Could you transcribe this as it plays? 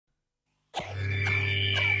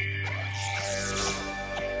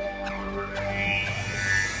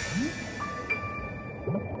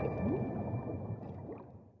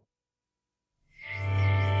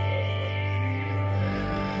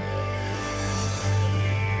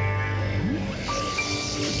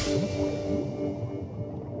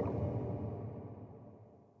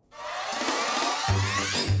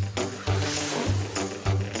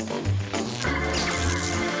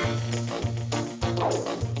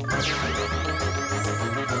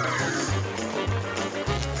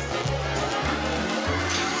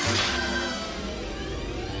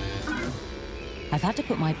I've had to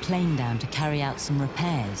put my plane down to carry out some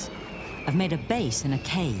repairs. I've made a base in a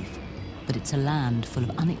cave, but it's a land full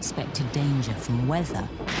of unexpected danger from weather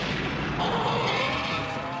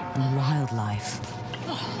and wildlife.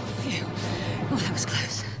 Oh, phew. Oh, that was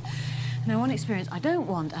close. Now, one experience I don't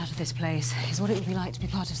want out of this place is what it would be like to be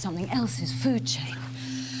part of something else's food chain.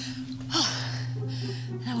 Oh.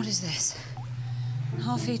 Now, what is this?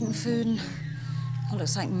 Half-eaten food and... Oh,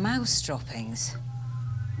 looks like mouse droppings.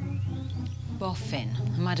 Boffin.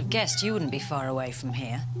 I might have guessed you wouldn't be far away from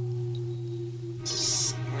here.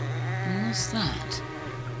 What's that?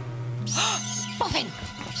 Boffin!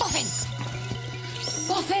 Boffin!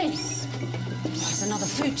 Boffin! Oh, there's another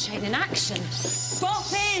food chain in action.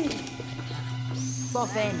 Boffin!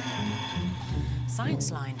 Boffin.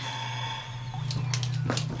 Science line.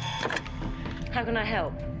 How can I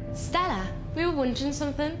help? Stella, we were wondering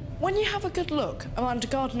something. When you have a good look around a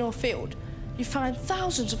garden or field, you find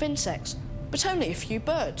thousands of insects, but only a few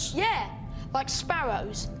birds. Yeah, like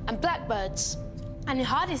sparrows and blackbirds. And you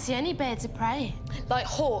hardly see any birds of prey. Like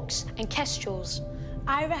hawks and kestrels.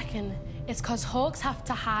 I reckon it's because hawks have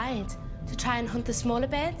to hide to try and hunt the smaller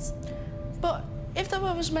birds. But if there were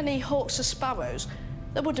as many hawks as sparrows,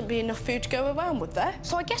 there wouldn't be enough food to go around, would there?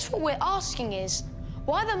 So I guess what we're asking is,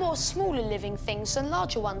 why are there more smaller living things than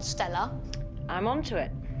larger ones, Stella? I'm onto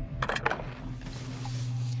it.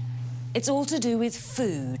 It's all to do with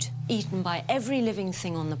food eaten by every living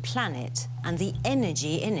thing on the planet and the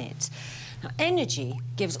energy in it. Now, energy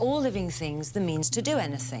gives all living things the means to do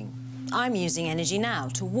anything. I'm using energy now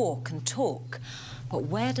to walk and talk. But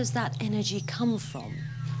where does that energy come from?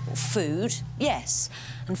 Well, food, yes.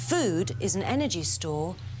 And food is an energy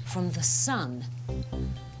store from the sun.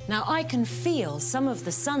 Now, I can feel some of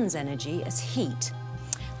the sun's energy as heat.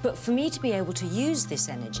 But for me to be able to use this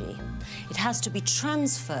energy, it has to be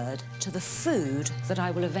transferred to the food that I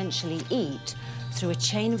will eventually eat through a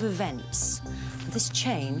chain of events. And this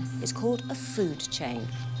chain is called a food chain.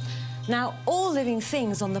 Now, all living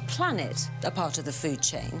things on the planet are part of the food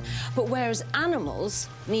chain, but whereas animals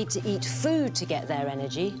need to eat food to get their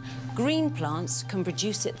energy, green plants can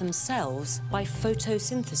produce it themselves by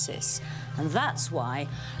photosynthesis. And that's why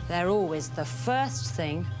they're always the first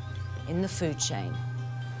thing in the food chain.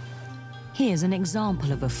 Here's an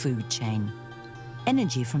example of a food chain.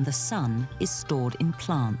 Energy from the sun is stored in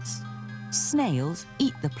plants. Snails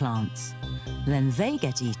eat the plants. Then they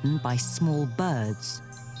get eaten by small birds.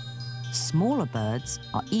 Smaller birds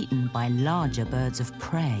are eaten by larger birds of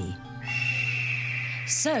prey.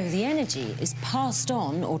 So the energy is passed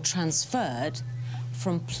on or transferred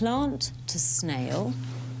from plant to snail,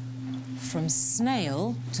 from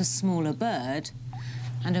snail to smaller bird,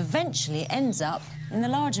 and eventually ends up in the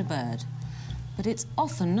larger bird. But it's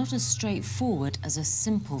often not as straightforward as a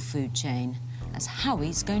simple food chain, as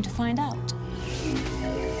Howie's going to find out.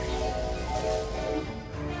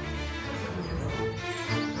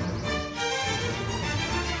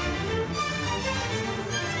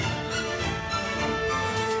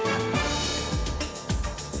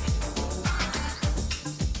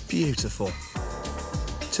 Beautiful.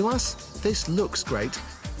 To us, this looks great,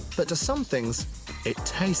 but to some things, it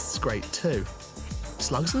tastes great too.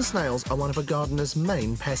 Slugs and snails are one of a gardener's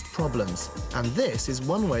main pest problems, and this is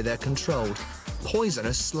one way they're controlled: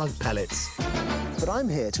 poisonous slug pellets. But I'm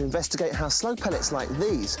here to investigate how slug pellets like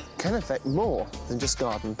these can affect more than just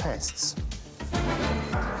garden pests.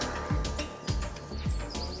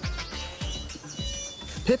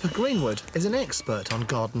 Pippa Greenwood is an expert on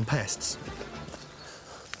garden pests.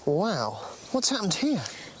 Wow, what's happened here?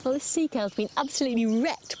 Well, this sea cow's been absolutely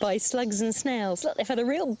wrecked by slugs and snails. Look, they've had a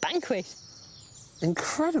real banquet.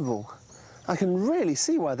 Incredible. I can really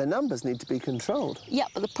see why the numbers need to be controlled. Yeah,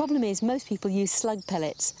 but the problem is most people use slug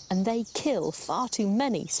pellets and they kill far too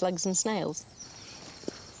many slugs and snails.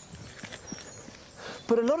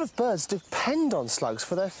 But a lot of birds depend on slugs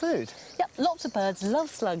for their food. Yep, lots of birds love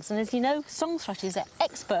slugs, and as you know, song thrushes are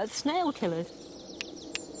expert snail killers.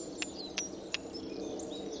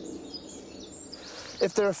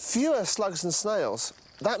 If there are fewer slugs and snails,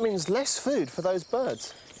 that means less food for those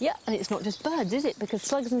birds. Yeah, and it's not just birds, is it? Because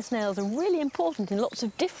slugs and snails are really important in lots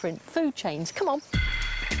of different food chains. Come on.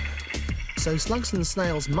 So slugs and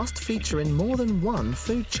snails must feature in more than one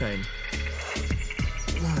food chain.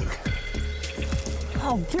 Look.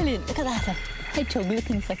 Oh, brilliant. Look at that. A hedgehog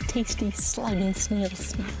looking for tasty slug and snail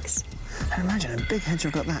snacks. And imagine a big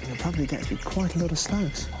hedgehog like that, you'll probably get through quite a lot of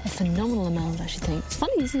slugs. A phenomenal amount, I should think. It's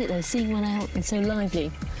funny, isn't it, though, seeing one out and so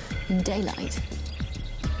lively in daylight.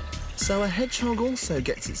 So a hedgehog also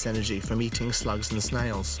gets its energy from eating slugs and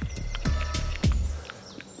snails.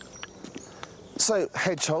 So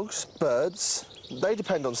hedgehogs, birds, they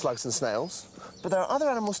depend on slugs and snails, but there are other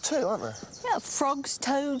animals too, aren't there? Yeah, frogs,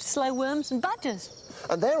 toads, slow worms and badgers.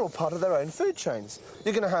 And they're all part of their own food chains.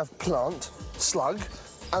 You're going to have plant, slug,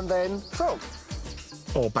 and then frog.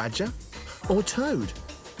 Or badger. Or toad.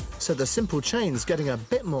 So the simple chain's getting a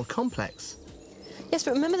bit more complex. Yes,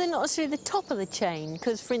 but remember they're not necessarily the top of the chain,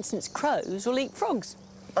 because, for instance, crows will eat frogs.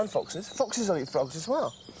 And foxes. Foxes will eat frogs as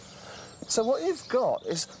well. So what you've got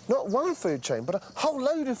is not one food chain, but a whole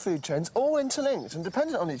load of food chains all interlinked and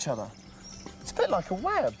dependent on each other. It's a bit like a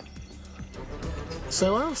web.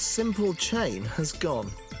 So our simple chain has gone.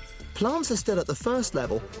 Plants are still at the first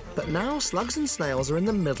level, but now slugs and snails are in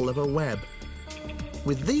the middle of a web,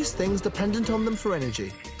 with these things dependent on them for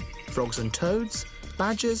energy. Frogs and toads,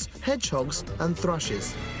 badgers, hedgehogs and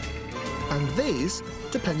thrushes. And these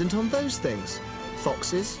dependent on those things.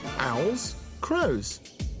 Foxes, owls, crows.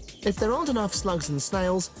 If there aren't enough slugs and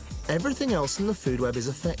snails, everything else in the food web is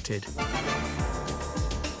affected.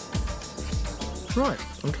 Right,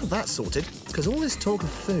 I've got that sorted, because all this talk of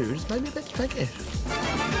food has made me a bit peckish.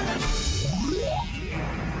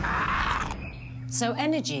 So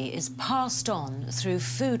energy is passed on through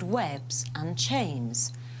food webs and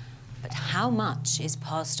chains. But how much is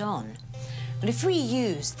passed on? Well, if we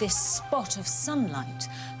use this spot of sunlight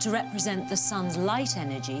to represent the sun's light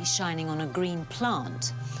energy shining on a green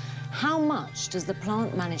plant, how much does the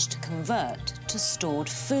plant manage to convert to stored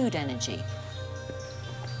food energy?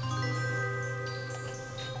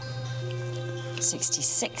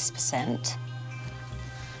 66%.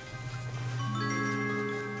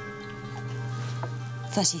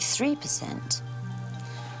 33%.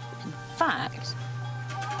 In fact,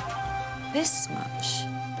 this much,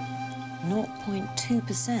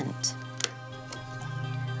 0.2%.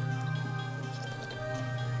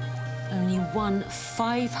 Only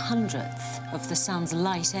 1/500th of the sun's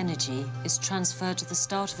light energy is transferred to the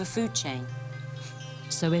start of a food chain.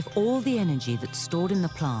 So if all the energy that's stored in the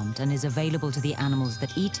plant and is available to the animals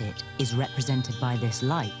that eat it is represented by this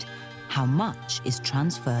light, how much is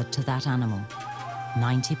transferred to that animal?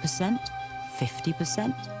 90%?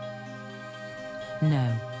 50%?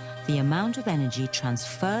 No, the amount of energy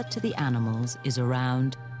transferred to the animals is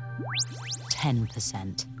around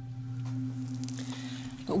 10%.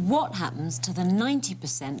 But what happens to the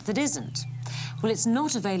 90% that isn't? Well, it's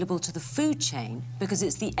not available to the food chain because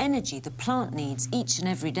it's the energy the plant needs each and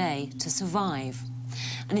every day to survive.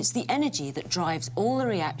 And it's the energy that drives all the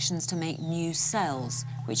reactions to make new cells,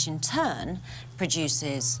 which in turn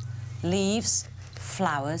produces leaves,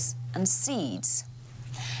 flowers and seeds.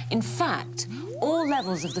 In fact, all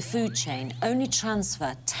levels of the food chain only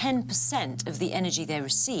transfer 10% of the energy they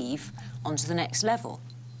receive onto the next level.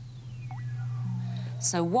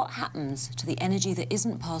 So what happens to the energy that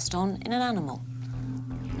isn't passed on in an animal?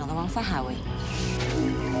 Another one for Howie.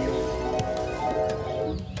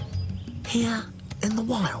 Here in the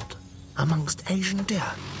wild, amongst Asian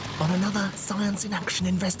deer, on another Science in Action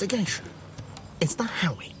investigation, it's the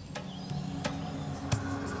Howie.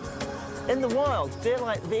 In the wild, deer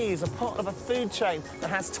like these are part of a food chain that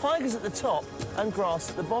has tigers at the top and grass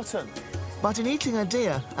at the bottom. But in eating a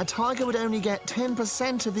deer, a tiger would only get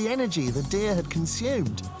 10% of the energy the deer had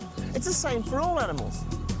consumed. It's the same for all animals.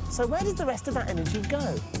 So where does the rest of that energy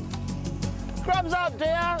go? Scrubs up,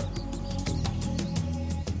 deer!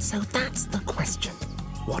 So that's the question.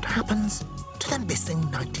 What happens to the missing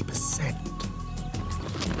 90%?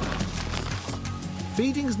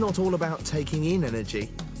 Feeding's not all about taking in energy.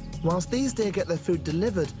 Whilst these deer get their food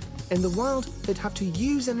delivered, in the wild, they'd have to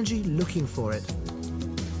use energy looking for it.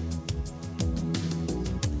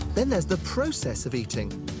 Then there's the process of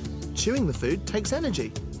eating. Chewing the food takes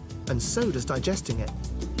energy, and so does digesting it.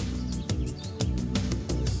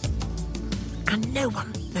 And no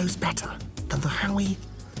one knows better than the Howie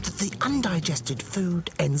that the undigested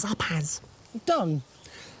food ends up as dung.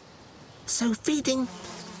 So feeding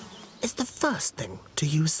is the first thing to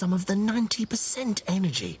use some of the 90%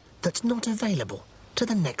 energy that's not available to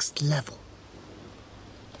the next level.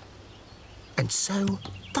 And so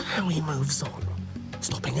the Howie moves on,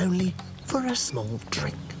 stopping only for a small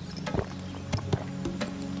drink.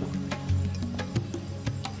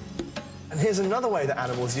 And here's another way that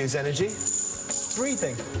animals use energy.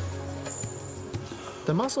 Breathing.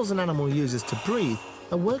 The muscles an animal uses to breathe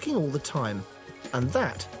are working all the time, and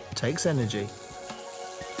that takes energy.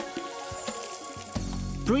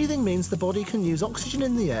 Breathing means the body can use oxygen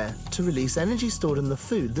in the air to release energy stored in the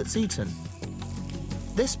food that's eaten.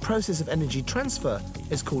 This process of energy transfer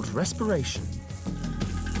is called respiration.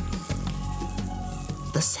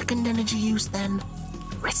 The The second energy use then,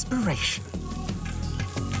 respiration.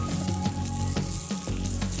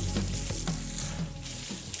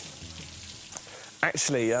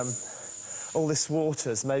 Actually, all this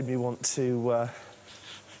water's made me want to,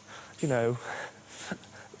 you know,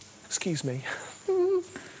 excuse me. Oh,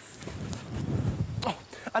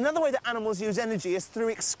 another way that animals use energy is through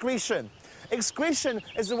excretion. Excretion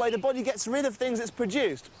is the way the body gets rid of things it's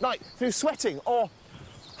produced, like through sweating or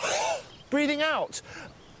breathing out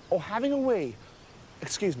or having a wee.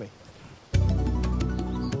 Excuse me.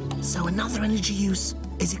 So another energy use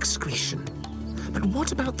is excretion. But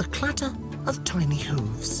what about the clatter of tiny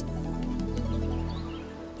hooves?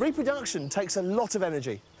 Reproduction takes a lot of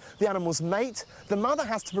energy. The animals mate, the mother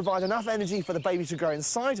has to provide enough energy for the baby to grow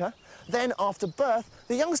inside her, then after birth,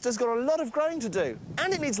 the youngster's got a lot of growing to do,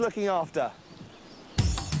 and it needs looking after.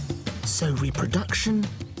 So reproduction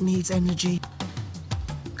needs energy,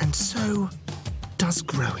 and so does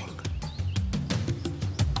growing.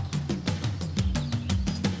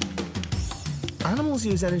 Animals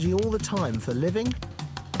use energy all the time for living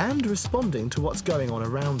and responding to what's going on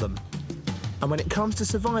around them. And when it comes to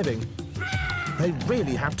surviving, they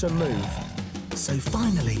really have to move. So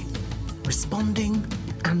finally, responding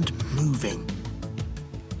and moving.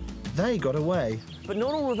 They got away. But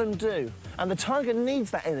not all of them do, and the tiger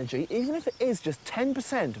needs that energy, even if it is just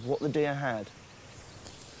 10% of what the deer had.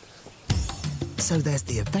 So there's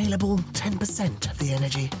the available 10% of the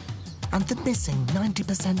energy, and the missing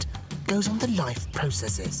 90% goes on the life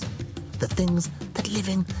processes, the things that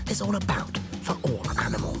living is all about for all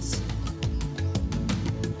animals.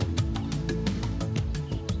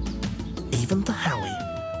 Even the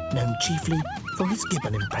Howie, known chiefly for his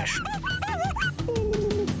gibbon impression.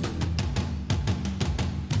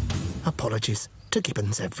 Apologies to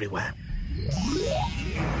gibbons everywhere.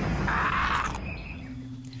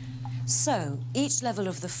 So, each level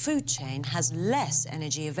of the food chain has less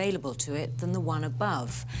energy available to it than the one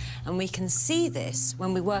above. And we can see this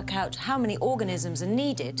when we work out how many organisms are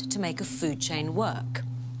needed to make a food chain work.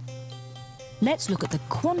 Let's look at the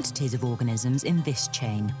quantities of organisms in this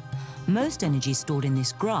chain. Most energy stored in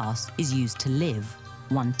this grass is used to live.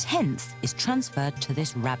 1/10 is transferred to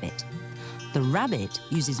this rabbit. The rabbit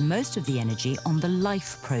uses most of the energy on the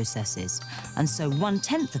life processes, and so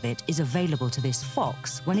 1/10 of it is available to this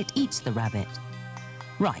fox when it eats the rabbit.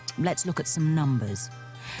 Right, let's look at some numbers.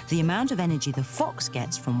 The amount of energy the fox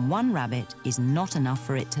gets from one rabbit is not enough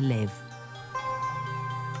for it to live.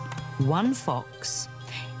 One fox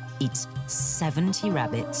eats 70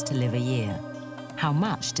 rabbits to live a year. How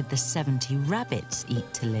much did the 70 rabbits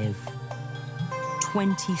eat to live?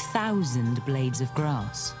 20,000 blades of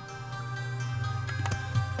grass.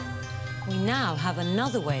 We now have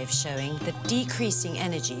another way of showing the decreasing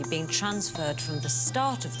energy being transferred from the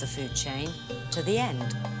start of the food chain to the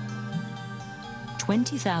end.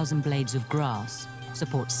 20,000 blades of grass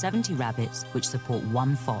support 70 rabbits, which support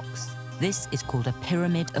one fox. This is called a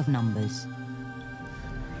pyramid of numbers.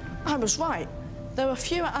 I was right. There are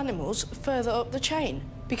fewer animals further up the chain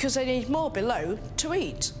because they need more below to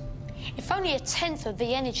eat. If only 1/10 of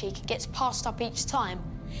the energy gets passed up each time,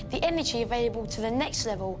 the energy available to the next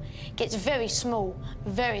level gets very small,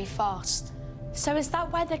 very fast. So is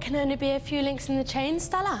that why there can only be a few links in the chain,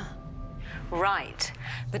 Stella? Right.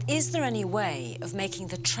 But is there any way of making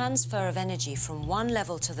the transfer of energy from one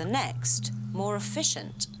level to the next more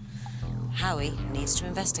efficient? Howie needs to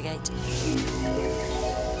investigate.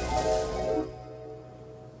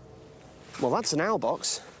 Well, that's an owl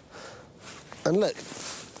box. And look,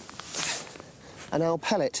 an owl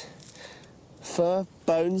pellet. Fur,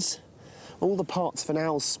 bones, all the parts of an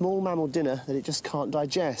owl's small mammal dinner that it just can't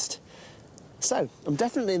digest. So, I'm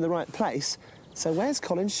definitely in the right place. So where's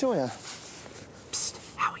Colin Scheuer? Psst,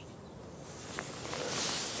 Howie.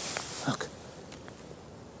 Look.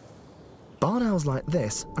 Barn owls like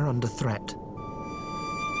this are under threat.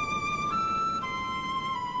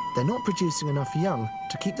 They're not producing enough young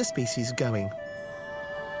to keep the species going.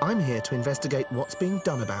 I'm here to investigate what's being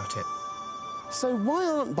done about it. So why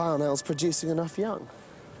aren't barn owls producing enough young?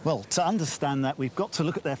 Well, to understand that, we've got to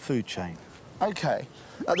look at their food chain. OK.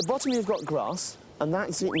 At the bottom you've got grass, and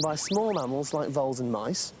that's eaten by small mammals like voles and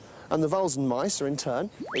mice. And the voles and mice are, in turn,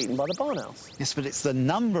 eaten by the barn owls. Yes, but it's the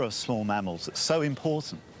number of small mammals that's so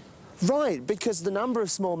important. Right, because the number of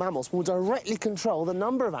small mammals will directly control the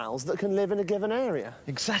number of owls that can live in a given area.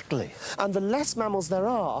 Exactly. And the less mammals there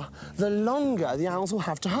are, the longer the owls will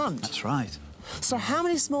have to hunt. That's right. So how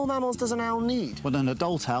many small mammals does an owl need? Well, an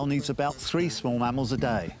adult owl needs about 3 small mammals a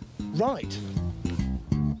day. Right.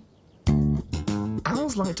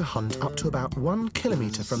 Owls like to hunt up to about 1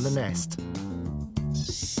 kilometre from the nest.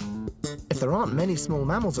 If there aren't many small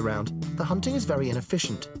mammals around, the hunting is very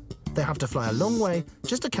inefficient. They have to fly a long way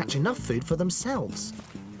just to catch enough food for themselves.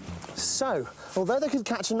 So, although they could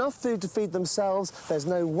catch enough food to feed themselves, there's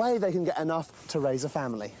no way they can get enough to raise a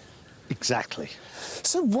family. Exactly.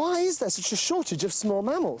 So why is there such a shortage of small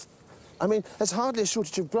mammals? I mean, there's hardly a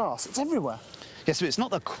shortage of grass. It's everywhere. Yes, but it's not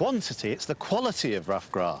the quantity, it's the quality of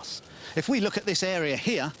rough grass. If we look at this area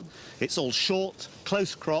here, it's all short,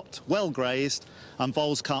 close-cropped, well-grazed, and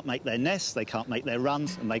voles can't make their nests, they can't make their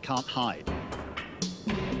runs, and they can't hide.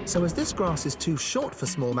 So as this grass is too short for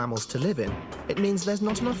small mammals to live in, it means there's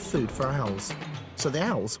not enough food for owls. So the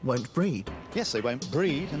owls won't breed. Yes, they won't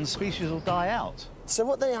breed, and the species will die out. So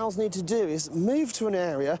what the owls need to do is move to an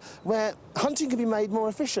area where hunting can be made more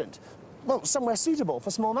efficient. Well, somewhere suitable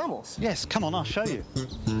for small mammals. Yes, come on, I'll show you.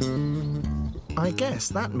 I guess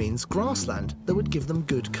that means grassland that would give them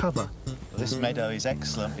good cover. This meadow is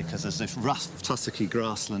excellent because there's this rough, tussocky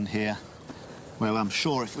grassland here. Well, I'm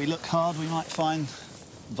sure if we look hard, we might find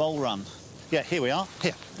vole run. Yeah, here we are.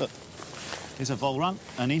 Here, look. Here's a vole run,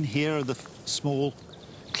 and in here are the small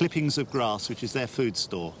clippings of grass, which is their food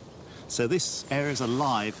store. So this area is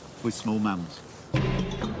alive with small mammals.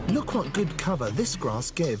 Look what good cover this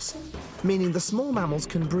grass gives, meaning the small mammals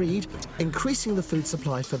can breed, increasing the food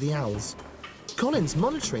supply for the owls. Colin's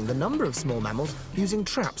monitoring the number of small mammals using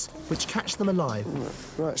traps which catch them alive.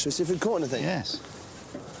 Right, shall we see if we've caught anything? Yes.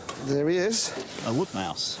 There he is. A wood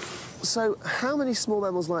mouse. So how many small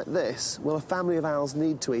mammals like this will a family of owls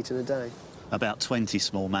need to eat in a day? About 20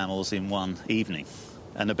 small mammals in one evening,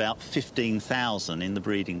 and about 15,000 in the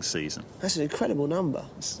breeding season. That's an incredible number.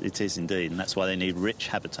 It is indeed, and that's why they need rich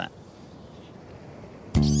habitat.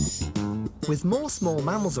 With more small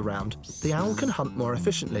mammals around, the owl can hunt more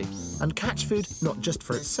efficiently and catch food not just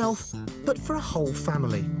for itself, but for a whole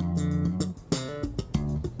family.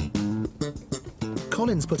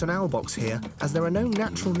 Colin's put an owl box here as there are no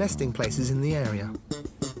natural nesting places in the area.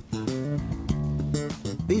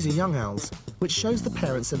 These are young owls, which shows the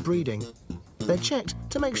parents are breeding. They're checked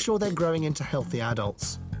to make sure they're growing into healthy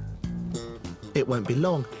adults. It won't be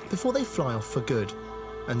long before they fly off for good,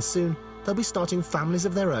 and soon they'll be starting families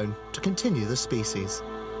of their own to continue the species.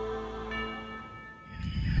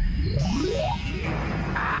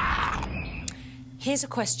 Here's a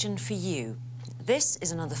question for you. This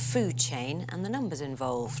is another food chain and the numbers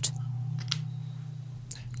involved.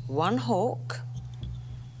 One hawk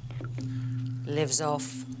lives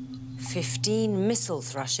off 15 missel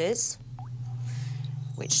thrushes,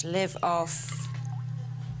 which live off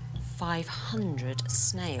 500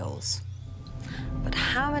 snails. But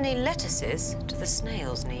how many lettuces do the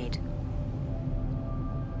snails need?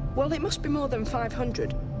 Well, it must be more than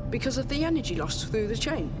 500 because of the energy lost through the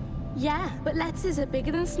chain. Yeah, but lettuces are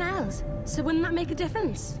bigger than snails, so wouldn't that make a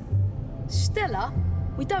difference? Stella,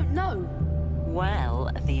 we don't know. Well,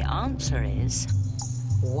 the answer is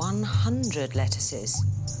 100 lettuces.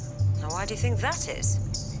 Now, why do you think that is?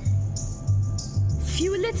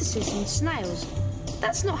 Fewer lettuces than snails.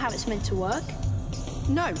 That's not how it's meant to work.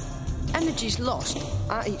 No, energy's lost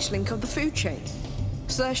at each link of the food chain.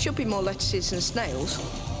 So there should be more lettuces than snails.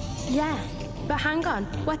 Yeah, but hang on,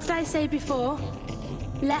 what did I say before?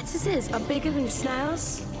 Lettuces are bigger than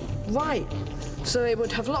snails. Right, so they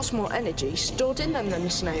would have lots more energy stored in them than a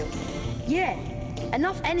snail. Yeah,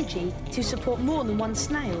 enough energy to support more than one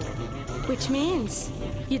snail. Which means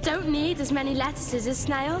you don't need as many lettuces as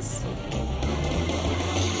snails.